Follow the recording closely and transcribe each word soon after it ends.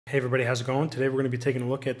Hey everybody, how's it going? Today we're going to be taking a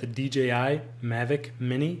look at the DJI Mavic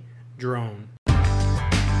Mini drone.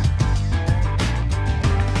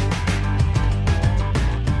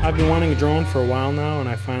 I've been wanting a drone for a while now and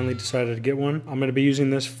I finally decided to get one. I'm going to be using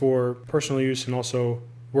this for personal use and also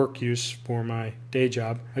work use for my day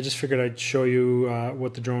job. I just figured I'd show you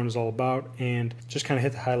what the drone is all about and just kind of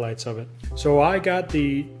hit the highlights of it. So I got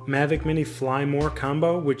the Mavic Mini Flymore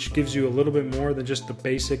Combo, which gives you a little bit more than just the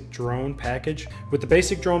basic drone package. With the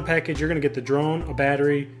basic drone package, you're going to get the drone, a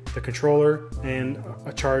battery, the controller, and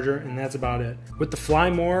a charger, and that's about it. With the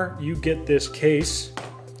Flymore, you get this case,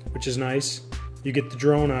 which is nice. You get the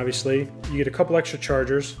drone, obviously. You get a couple extra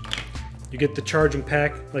chargers. You get the charging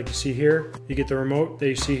pack like you see here. You get the remote that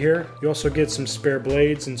you see here. You also get some spare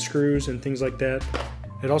blades and screws and things like that.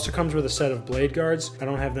 It also comes with a set of blade guards. I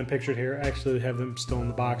don't have them pictured here. I actually have them still in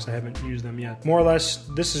the box. I haven't used them yet. More or less,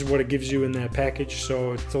 this is what it gives you in that package,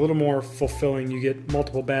 so it's a little more fulfilling. You get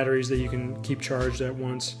multiple batteries that you can keep charged at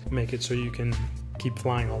once, make it so you can keep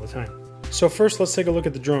flying all the time. So first, let's take a look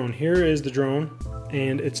at the drone. Here is the drone,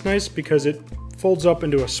 and it's nice because it folds up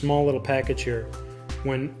into a small little package here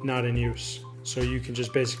when not in use. So you can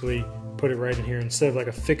just basically put it right in here instead of like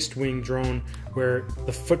a fixed wing drone where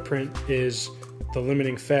the footprint is the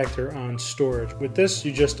limiting factor on storage. With this,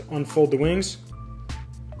 you just unfold the wings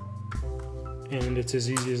and it's as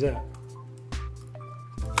easy as that.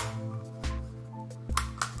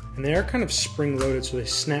 And they are kind of spring loaded, so they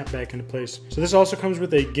snap back into place. So this also comes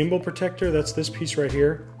with a gimbal protector. That's this piece right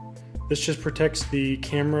here. This just protects the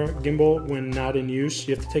camera gimbal when not in use.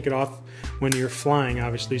 You have to take it off when you're flying,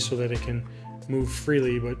 obviously, so that it can move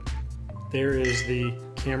freely, but there is the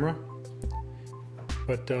camera.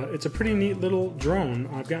 But it's a pretty neat little drone.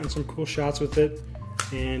 I've gotten some cool shots with it,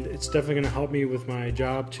 and it's definitely going to help me with my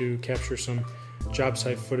job to capture some job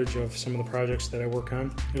site footage of some of the projects that I work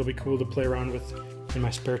on. It'll be cool to play around with in my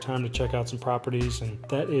spare time to check out some properties, and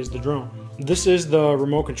that is the drone. This is the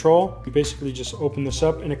remote control. You basically just open this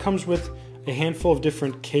up, and it comes with a handful of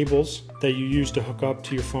different cables that you use to hook up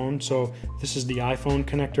to your phone. So this is the iPhone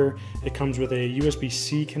connector. It comes with a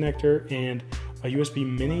USB-C connector and a USB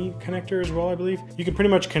Mini connector as well, I believe. You can pretty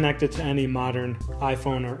much connect it to any modern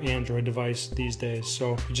iPhone or Android device these days.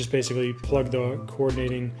 So you just basically plug the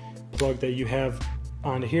coordinating plug that you have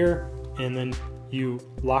onto here, and then you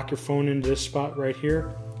lock your phone into this spot right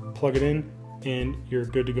here, plug it in, and you're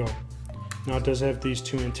good to go. Now it does have these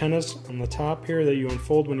two antennas on the top here that you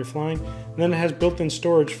unfold when you're flying, and then it has built-in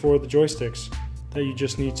storage for the joysticks that you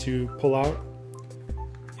just need to pull out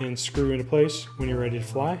and screw into place when you're ready to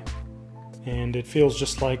fly. And it feels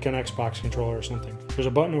just like an Xbox controller or something. There's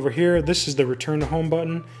a button over here. This is the return to home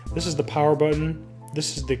button. This is the power button.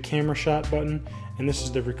 This is the camera shot button, and this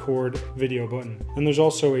is the record video button. And there's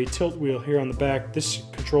also a tilt wheel here on the back. This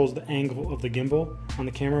controls the angle of the gimbal on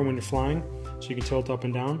the camera when you're flying, so you can tilt up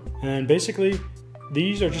and down. And basically,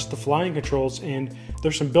 these are just the flying controls, and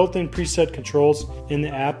there's some built-in preset controls in the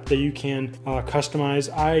app that you can customize.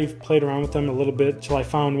 I've played around with them a little bit till I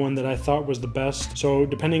found one that I thought was the best. So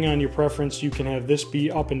depending on your preference, you can have this be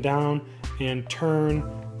up and down and turn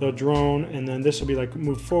the drone, and then this will be like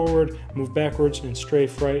move forward, move backwards, and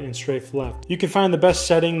strafe right and strafe left. You can find the best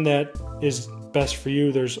setting that is best for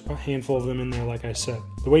you. There's a handful of them in there, like I said.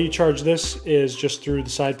 The way you charge this is just through the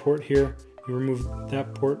side port here. You remove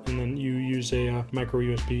that port and then you use a micro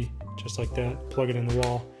USB just like that, plug it in the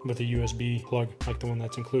wall with a USB plug like the one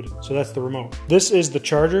that's included. So that's the remote. This is the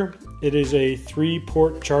charger. It is a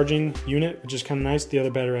 3-port charging unit, which is kind of nice. The other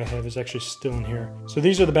battery I have is actually still in here. So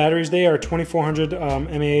these are the batteries. They are 2400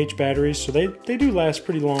 mAh batteries, so they do last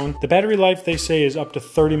pretty long. The battery life, they say, is up to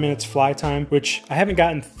 30 minutes fly time, which I haven't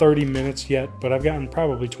gotten 30 minutes yet, but I've gotten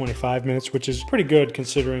probably 25 minutes, which is pretty good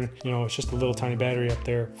considering, you know, it's just a little tiny battery up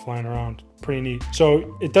there flying around. Pretty neat.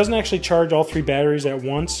 So it doesn't actually charge all 3 batteries at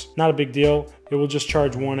once. Not a big deal. It will just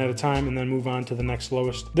charge one at a time and then move on to the next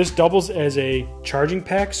lowest. This doubles as a charging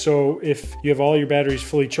pack, so if you have all your batteries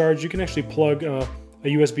fully charged, you can actually plug a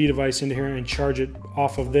USB device into here and charge it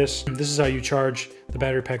off of this. This is how you charge the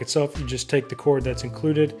battery pack itself. You just take the cord that's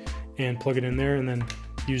included and plug it in there, and then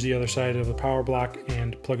use the other side of the power block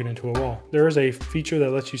and plug it into a wall. There is a feature that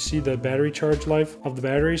lets you see the battery charge life of the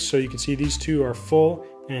batteries, so you can see these two are full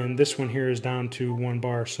and this one here is down to 1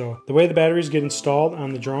 bar. So the way the batteries get installed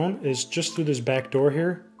on the drone is just through this back door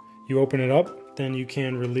here. You open it up, then you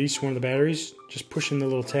can release one of the batteries, just pushing the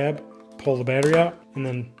little tab, pull the battery out, and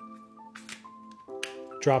then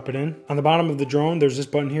drop it in. On the bottom of the drone, there's this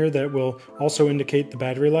button here that will also indicate the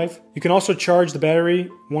battery life. You can also charge the battery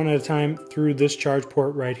one at a time through this charge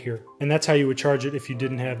port right here. And that's how you would charge it if you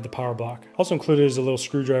didn't have the power block. Also included is a little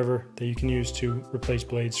screwdriver that you can use to replace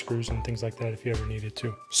blade screws and things like that if you ever needed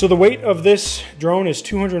to. So the weight of this drone is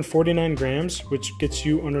 249 grams, which gets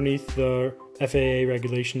you underneath the FAA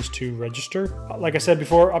regulations to register. Like I said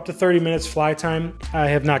before, up to 30 minutes fly time. I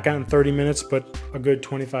have not gotten 30 minutes, but a good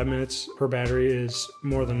 25 minutes per battery is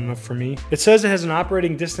more than enough for me. It says it has an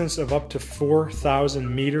operating distance of up to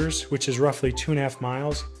 4,000 meters, which is roughly 2.5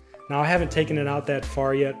 miles. Now, I haven't taken it out that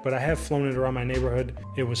far yet, but I have flown it around my neighborhood.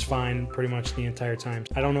 It was fine pretty much the entire time.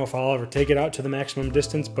 I don't know if I'll ever take it out to the maximum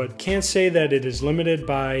distance, but can say that it is limited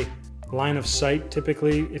by line of sight.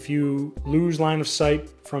 Typically, if you lose line of sight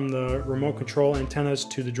from the remote control antennas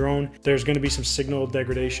to the drone, there's going to be some signal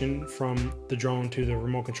degradation from the drone to the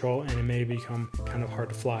remote control, and it may become kind of hard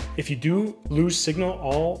to fly. If you do lose signal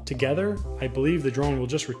altogether, I believe the drone will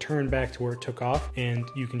just return back to where it took off, and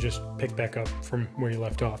you can just pick back up from where you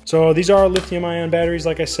left off. So these are lithium-ion batteries,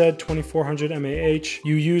 like I said, 2400 mAh.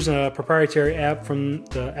 You use a proprietary app from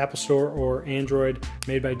the Apple Store or Android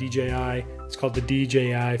made by DJI. It's called the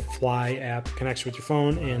DJI Fly app. It connects with your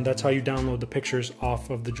phone, and that's how you download the pictures off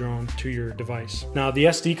of the drone to your device. Now, the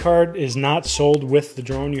SD card is not sold with the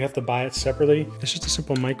drone. You have to buy it separately. It's just a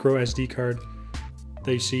simple micro SD card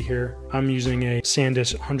that you see here. I'm using a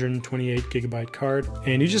SanDisk 128 gigabyte card,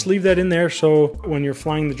 and you just leave that in there so when you're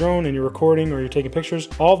flying the drone and you're recording or you're taking pictures,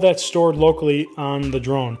 all of that's stored locally on the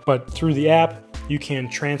drone. But through the app, you can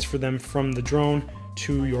transfer them from the drone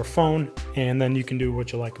to your phone, and then you can do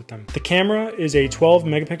what you like with them. The camera is a 12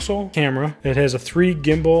 megapixel camera. It has a 3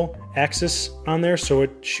 gimbal axis on there, so it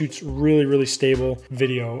shoots really stable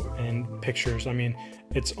video and pictures. I mean,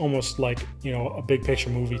 it's almost like, you know, a big picture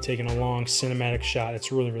movie taking a long cinematic shot.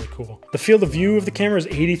 It's really cool. The field of view of the camera is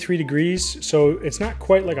 83 degrees, so it's not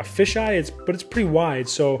quite like a fisheye, but it's pretty wide.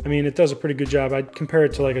 So, I mean, it does a pretty good job. I'd compare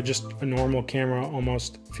it to like just a normal camera,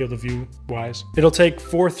 almost field of view wise. It'll take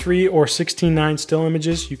 4:3 or 16:9 still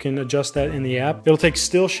images. You can adjust that in the app. It'll take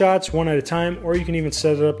still shots one at a time, or you can even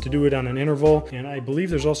set it up to do it on an interval. And I believe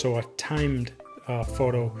there's also a timed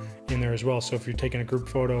photo in there as well. So if you're taking a group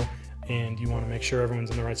photo and you want to make sure everyone's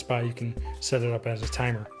in the right spot, you can set it up as a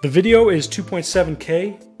timer. The video is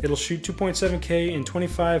 2.7K. It'll shoot 2.7K in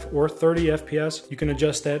 25 or 30 FPS. You can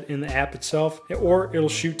adjust that in the app itself, or it'll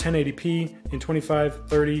shoot 1080p in 25,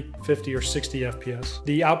 30, 50, or 60 FPS.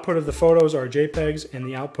 The output of the photos are JPEGs, and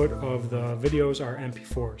the output of the videos are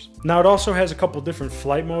MP4s. Now, it also has a couple different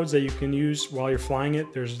flight modes that you can use while you're flying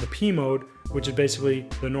it. There's the P mode, which is basically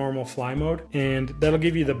the normal fly mode, and that'll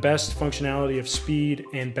give you the best functionality of speed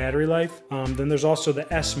and battery life. Then there's also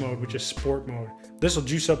the S mode, which is sport mode. This will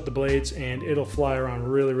juice up the blades, and it'll fly around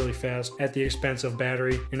really fast at the expense of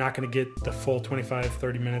battery. You're not going to get the full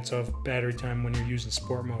 25-30 minutes of battery time when you're using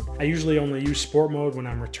sport mode. I usually only use sport mode when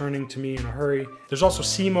I'm returning to me in a hurry. There's also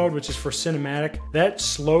C mode, which is for cinematic. That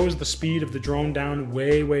slows the speed of the drone down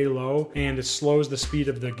way low, and it slows the speed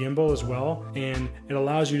of the gimbal as well, and it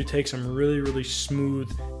allows you to take some really smooth,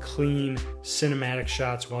 clean cinematic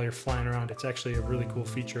shots while you're flying around. It's actually a really cool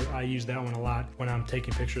feature. I use that one a lot when I'm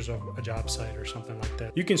taking pictures of a job site or something like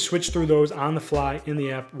that. You can switch through those on the fly in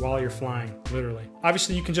the app while you're flying, literally.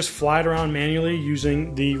 Obviously, you can just fly it around manually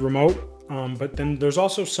using the remote, but then there's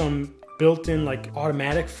also some built-in like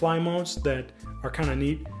automatic fly modes that are kind of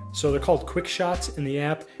neat. So they're called Quickshots in the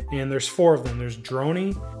app, and there's 4 of them. There's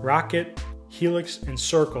Droney, Rocket, Helix, and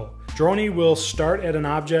Circle. Droney will start at an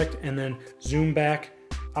object and then zoom back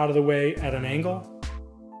out of the way at an angle.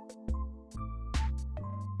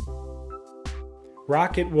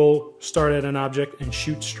 Rocket will start at an object and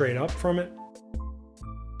shoot straight up from it.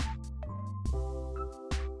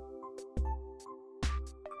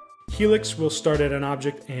 Helix will start at an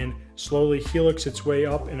object and slowly helix its way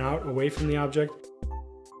up and out away from the object.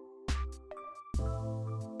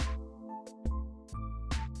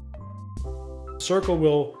 Circle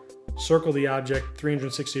will circle the object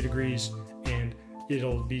 360 degrees, and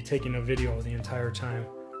it'll be taking a video the entire time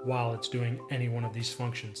while it's doing any one of these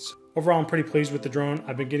functions. Overall, I'm pretty pleased with the drone.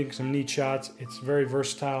 I've been getting some neat shots. It's very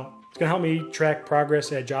versatile. It's gonna help me track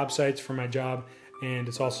progress at job sites for my job, and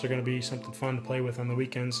it's also gonna be something fun to play with on the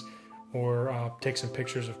weekends, or take some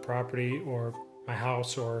pictures of property or my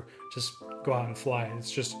house, or just go out and fly.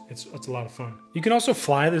 It's a lot of fun. You can also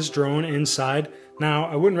fly this drone inside. Now,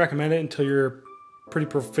 I wouldn't recommend it until you're pretty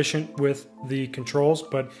proficient with the controls,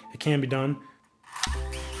 but it can be done.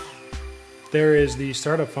 There is the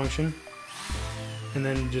startup function, and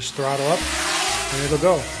then just throttle up and it'll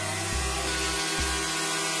go.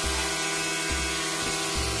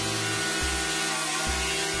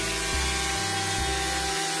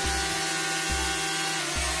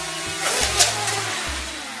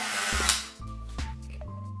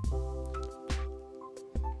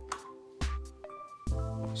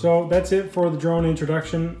 So that's it for the drone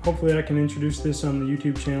introduction. Hopefully I can introduce this on the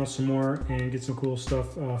YouTube channel some more and get some cool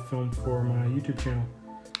stuff filmed for my YouTube channel.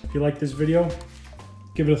 If you like this video,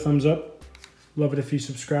 give it a thumbs up. Love it if you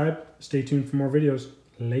subscribe. Stay tuned for more videos.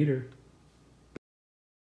 Later.